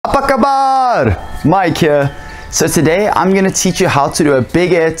Apa kabar? Mike here. So today I'm going to teach you how to do a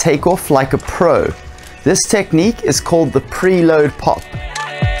big air takeoff like a pro. This technique is called the preload pop.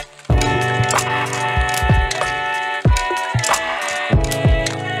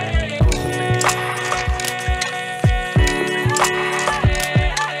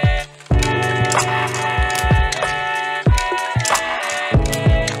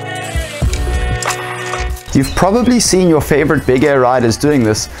 You've probably seen your favorite big air riders doing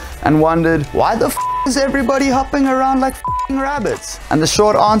this and wondered, why the f is everybody hopping around like f***ing rabbits? And the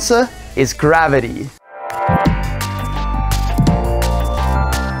short answer is gravity.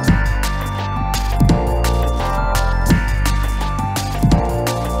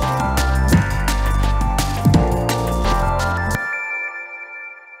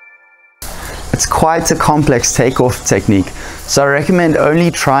 It's quite a complex takeoff technique, so I recommend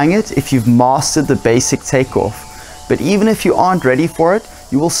only trying it if you've mastered the basic takeoff. But even if you aren't ready for it,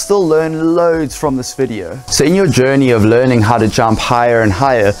 you will still learn loads from this video. So in your journey of learning how to jump higher and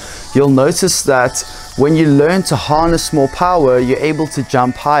higher, you'll notice that when you learn to harness more power, you're able to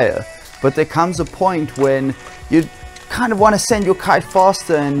jump higher. But there comes a point when you kind of want to send your kite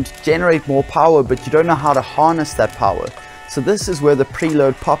faster and generate more power, but you don't know how to harness that power. So this is where the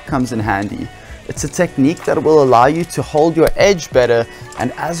preload pop comes in handy. It's a technique that will allow you to hold your edge better,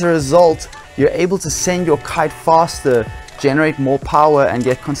 and as a result, you're able to send your kite faster, generate more power, and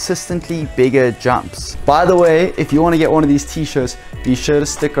get consistently bigger jumps. By the way, if you want to get one of these t-shirts, be sure to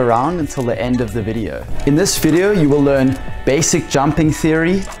stick around until the end of the video. In this video, you will learn basic jumping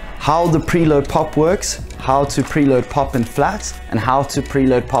theory, how the preload pop works, how to preload pop in flats, and how to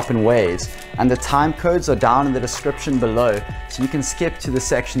preload pop in waves. And the time codes are down in the description below, so you can skip to the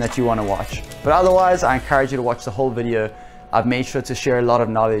section that you want to watch. But otherwise, I encourage you to watch the whole video. I've made sure to share a lot of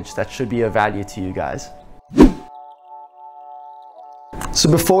knowledge that should be of value to you guys. So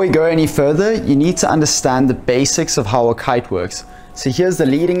before we go any further, you need to understand the basics of how a kite works. So here's the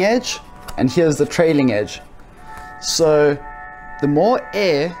leading edge, and here's the trailing edge. So the more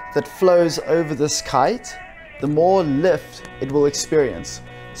air that flows over this kite, the more lift it will experience.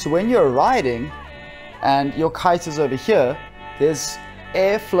 So when you're riding and your kite is over here, there's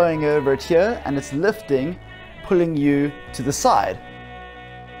air flowing over it here and it's lifting, pulling you to the side.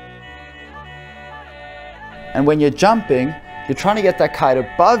 And when you're jumping, you're trying to get that kite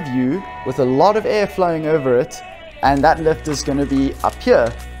above you with a lot of air flowing over it, and that lift is going to be up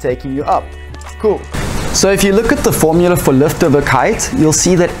here, taking you up. Cool. So if you look at the formula for lift of a kite, you'll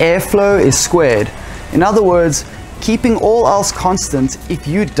see that airflow is squared. In other words, keeping all else constant, if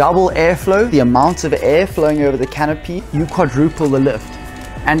you double airflow, the amount of air flowing over the canopy, you quadruple the lift.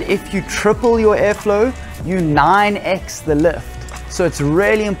 And if you triple your airflow, you 9x the lift. So it's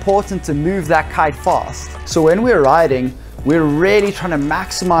really important to move that kite fast. So when we're riding, we're really trying to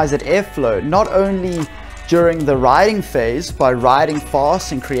maximize that airflow, not only during the riding phase by riding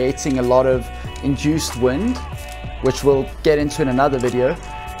fast and creating a lot of induced wind, which we'll get into in another video,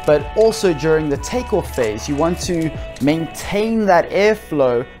 but also during the takeoff phase. You want to maintain that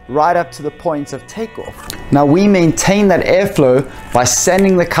airflow right up to the point of takeoff. Now we maintain that airflow by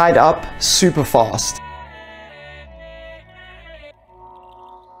sending the kite up super fast.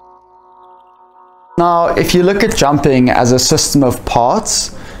 Now if you look at jumping as a system of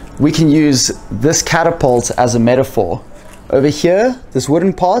parts, we can use this catapult as a metaphor. Over here, this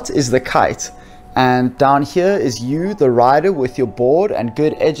wooden part is the kite. And down here is you, the rider, with your board and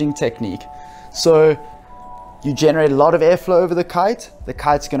good edging technique. So you generate a lot of airflow over the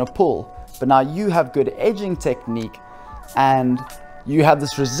kite's going to pull. But now you have good edging technique and you have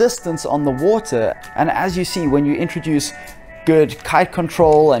this resistance on the water. And as you see, when you introduce good kite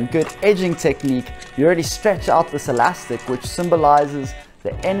control and good edging technique, you already stretch out this elastic, which symbolizes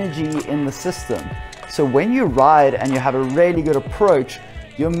the energy in the system. So when you ride and you have a really good approach,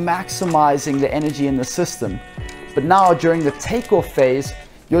 you're maximizing the energy in the system. But now during the takeoff phase,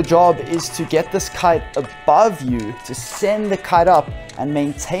 your job is to get this kite above you, to send the kite up and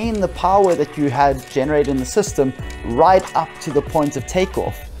maintain the power that you had generated in the system right up to the point of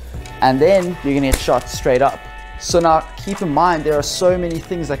takeoff. And then you're gonna get shot straight up. So now keep in mind, there are so many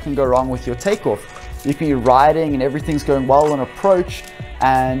things that can go wrong with your takeoff. You can be riding and everything's going well on approach,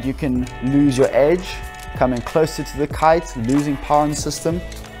 and you can lose your edge, coming closer to the kite, losing power in the system.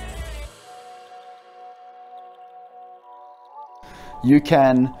 You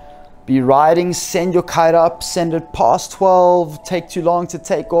can be riding, send your kite up, send it past 12, take too long to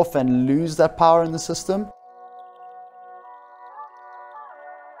take off and lose that power in the system.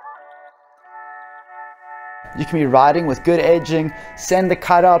 You can be riding with good edging, send the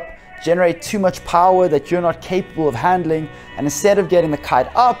kite up, generate too much power that you're not capable of handling, and instead of getting the kite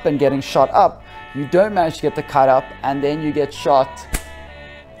up and getting shot up, you don't manage to get the kite up, and then you get shot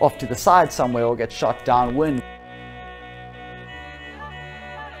off to the side somewhere or get shot downwind.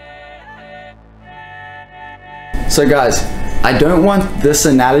 So guys, I don't want this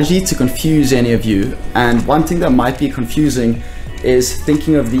analogy to confuse any of you, and one thing that might be confusing is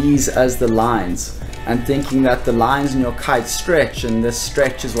thinking of these as the lines and thinking that the lines in your kite stretch and this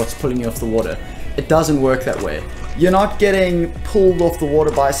stretch is what's pulling you off the water. It doesn't work that way. You're not getting pulled off the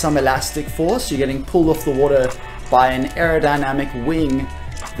water by some elastic force, you're getting pulled off the water by an aerodynamic wing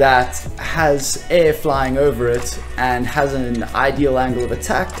that has air flying over it and has an ideal angle of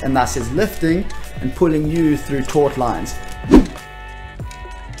attack, and thus is lifting and pulling you through taut lines.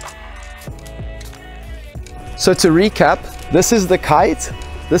 So to recap, this is the kite,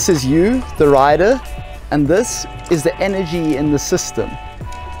 this is you, the rider, and this is the energy in the system.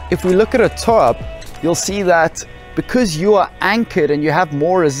 If we look at a toe up, you'll see that because you are anchored and you have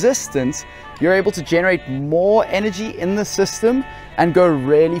more resistance, you're able to generate more energy in the system and go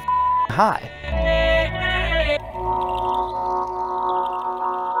really high.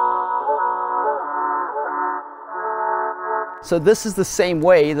 So this is the same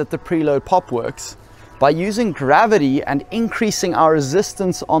way that the Preload Pop works. By using gravity and increasing our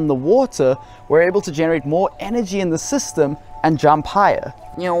resistance on the water, we're able to generate more energy in the system and jump higher.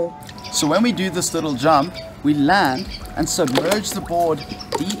 So when we do this little jump, we land and submerge the board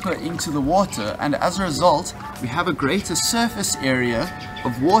deeper into the water, and as a result, we have a greater surface area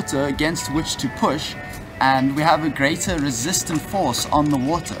of water against which to push, and we have a greater resistant force on the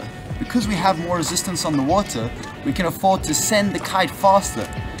water. Because we have more resistance on the water, we can afford to send the kite faster,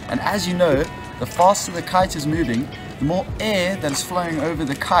 and as you know, the faster the kite is moving, the more air that is flowing over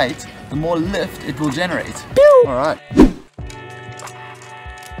the kite, the more lift it will generate. Alright.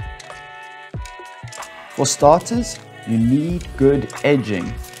 For starters, you need good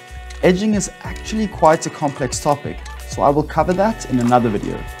edging. Edging is actually quite a complex topic, so I will cover that in another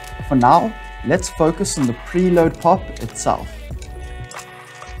video. For now, let's focus on the Preload Pop itself.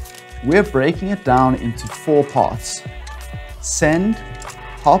 We're breaking it down into 4 parts: send,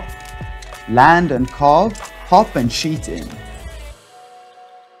 hop, land and carve, hop and sheet in.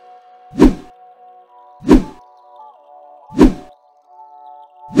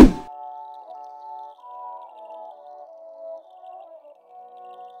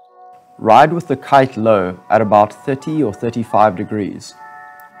 Ride with the kite low at about 30 or 35 degrees.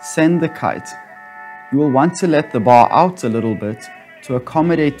 Send the kite. You will want to let the bar out a little bit to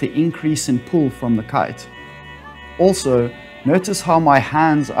accommodate the increase in pull from the kite. Also, notice how my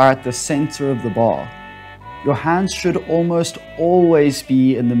hands are at the center of the bar. Your hands should almost always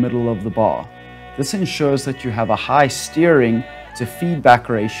be in the middle of the bar. This ensures that you have a high steering to feedback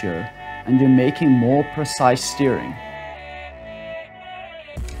ratio and you're making more precise steering.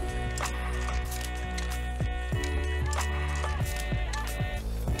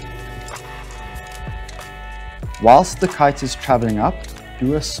 Whilst the kite is traveling up,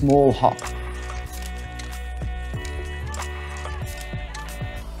 do a small hop.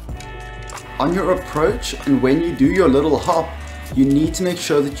 On your approach and when you do your little hop, you need to make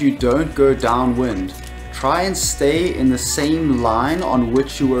sure that you don't go downwind. Try and stay in the same line on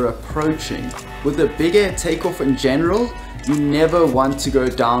which you were approaching. With a big air takeoff in general, you never want to go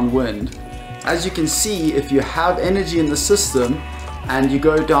downwind. As you can see, if you have energy in the system and you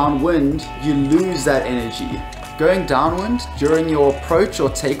go downwind, you lose that energy. Going downwind during your approach or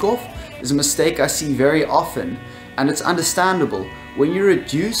takeoff is a mistake I see very often, and it's understandable. When you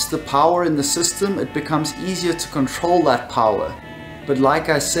reduce the power in the system, it becomes easier to control that power. But like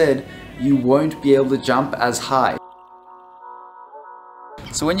I said, you won't be able to jump as high.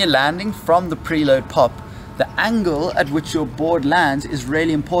 So when you're landing from the Preload Pop, the angle at which your board lands is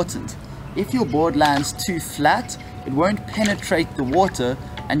really important. If your board lands too flat, it won't penetrate the water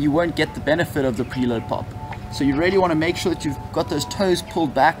and you won't get the benefit of the Preload Pop. So you really want to make sure that you've got those toes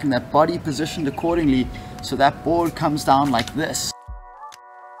pulled back and that body positioned accordingly so that board comes down like this.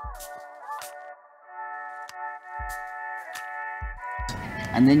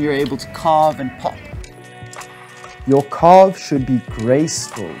 And then you're able to carve and pop. Your carve should be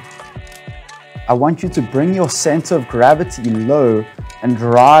graceful. I want you to bring your center of gravity low and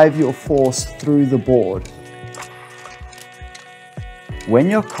drive your force through the board. When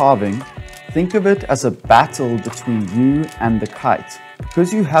you're carving, think of it as a battle between you and the kite.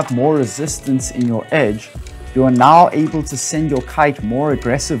 Because you have more resistance in your edge, you are now able to send your kite more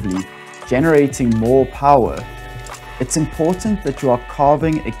aggressively, generating more power. It's important that you are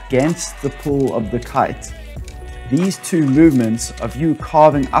carving against the pull of the kite. These two movements of you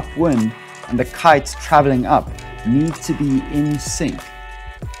carving upwind and the kite traveling up need to be in sync.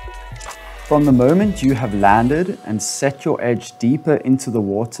 From the moment you have landed and set your edge deeper into the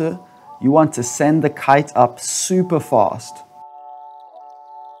water, you want to send the kite up super fast.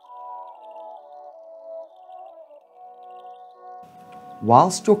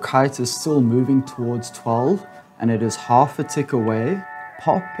 Whilst your kite is still moving towards 12 and it is half a tick away,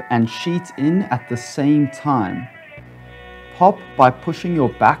 pop and sheet in at the same time. Pop by pushing your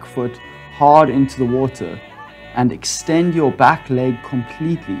back foot hard into the water and extend your back leg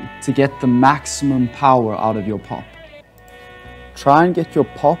completely to get the maximum power out of your pop. Try and get your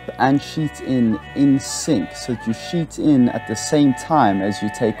pop and sheet in sync so that you sheet in at the same time as you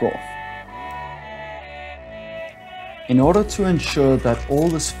take off. In order to ensure that all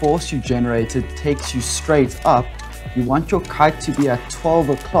this force you generated takes you straight up, you want your kite to be at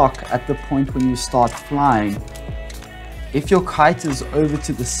 12 o'clock at the point when you start flying. If your kite is over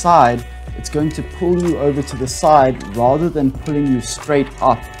to the side, it's going to pull you over to the side rather than pulling you straight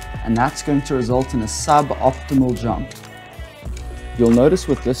up, and that's going to result in a suboptimal jump. You'll notice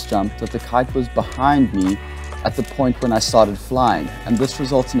with this jump that the kite was behind me at the point when I started flying, and this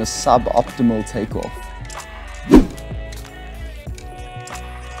results in a suboptimal takeoff.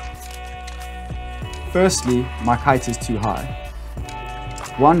 Firstly, my kite is too high.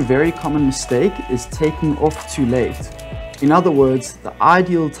 One very common mistake is taking off too late. In other words, the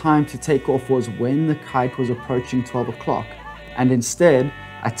ideal time to take off was when the kite was approaching 12 o'clock, and instead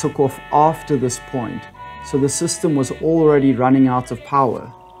I took off after this point, so the system was already running out of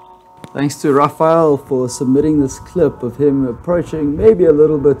power. Thanks to Raphael for submitting this clip of him approaching maybe a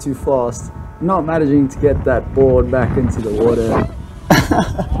little bit too fast, not managing to get that board back into the water.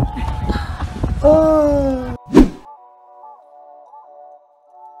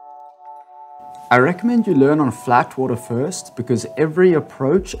 I recommend you learn on flat water first because every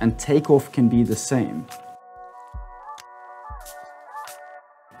approach and takeoff can be the same.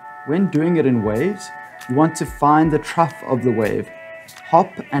 When doing it in waves, you want to find the trough of the wave, hop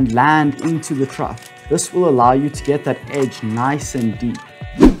and land into the trough. This will allow you to get that edge nice and deep.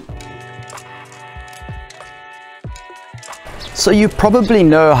 So you probably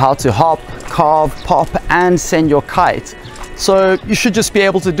know how to hop, carve, pop and send your kite. So you should just be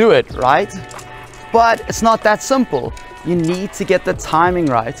able to do it, right? But it's not that simple. You need to get the timing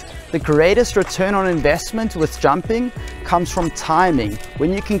right. The greatest return on investment with jumping comes from timing.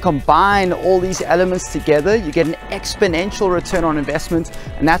 When you can combine all these elements together, you get an exponential return on investment,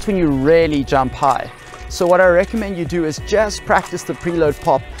 and that's when you really jump high. So what I recommend you do is just practice the preload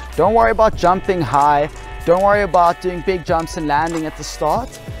pop. Don't worry about jumping high. Don't worry about doing big jumps and landing at the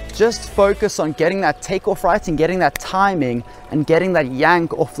start. Just focus on getting that takeoff right and getting that timing and getting that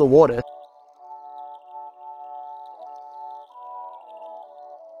yank off the water.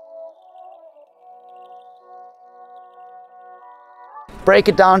 Break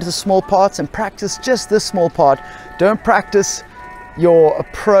it down to small parts and practice just this small part. Don't practice your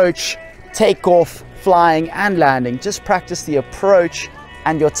approach, takeoff, flying and landing. Just practice the approach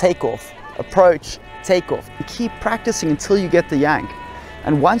and your takeoff. Approach, takeoff. And keep practicing until you get the yank.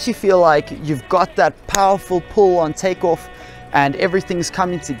 And once you feel like you've got that powerful pull on takeoff and everything's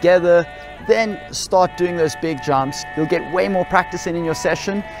coming together, then start doing those big jumps. You'll get way more practice in your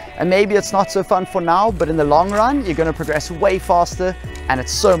session, and maybe it's not so fun for now, but in the long run, you're gonna progress way faster and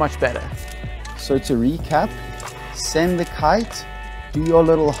it's so much better. So to recap, send the kite, do your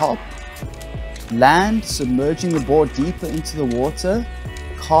little hop, land, submerging the board deeper into the water,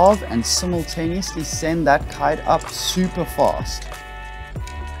 carve and simultaneously send that kite up super fast.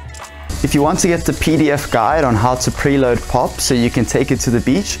 If you want to get the PDF guide on how to preload pop so you can take it to the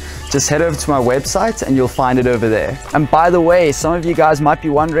beach, just head over to my website and you'll find it over there. And by the way, some of you guys might be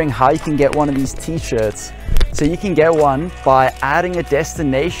wondering how you can get one of these t-shirts. So you can get one by adding a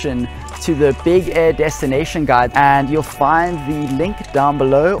destination to the Big Air destination guide, and you'll find the link down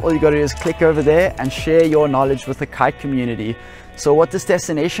below. All you gotta do is click over there and share your knowledge with the kite community. So what this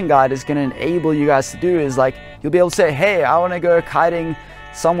destination guide is gonna enable you guys to do is, like, you'll be able to say, hey, I wanna go kiting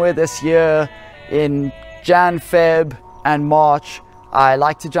somewhere this year in Jan, Feb and March. I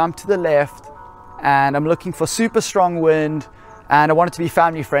like to jump to the left and I'm looking for super strong wind and I want it to be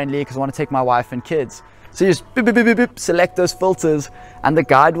family friendly because I want to take my wife and kids. So you just beep, beep, beep, beep, select those filters and the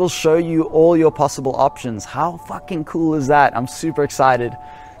guide will show you all your possible options. How fucking cool is that? I'm super excited.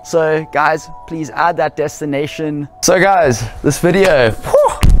 So guys, please add that destination. So guys, this video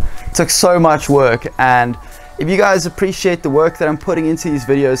took so much work, and if you guys appreciate the work that I'm putting into these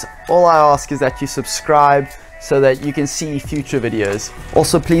videos, all I ask is that you subscribe so that you can see future videos.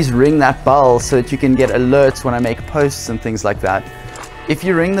 Also, please ring that bell so that you can get alerts when I make posts and things like that. If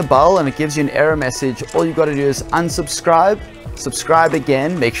you ring the bell and it gives you an error message, all you got to do is unsubscribe, subscribe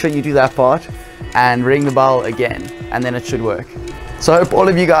again, make sure you do that part, and ring the bell again, and then it should work. So I hope all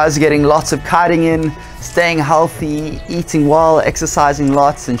of you guys are getting lots of kiting in, staying healthy, eating well, exercising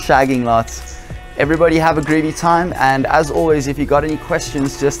lots, and shagging lots. Everybody have a groovy time, and as always, if you got any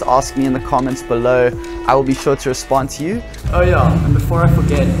questions, just ask me in the comments below. I will be sure to respond to you. Oh yeah, and before I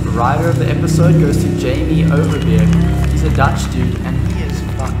forget, writer of the episode goes to Jamie Overbeek. He's a Dutch dude and he is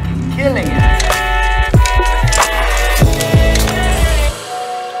fucking killing it.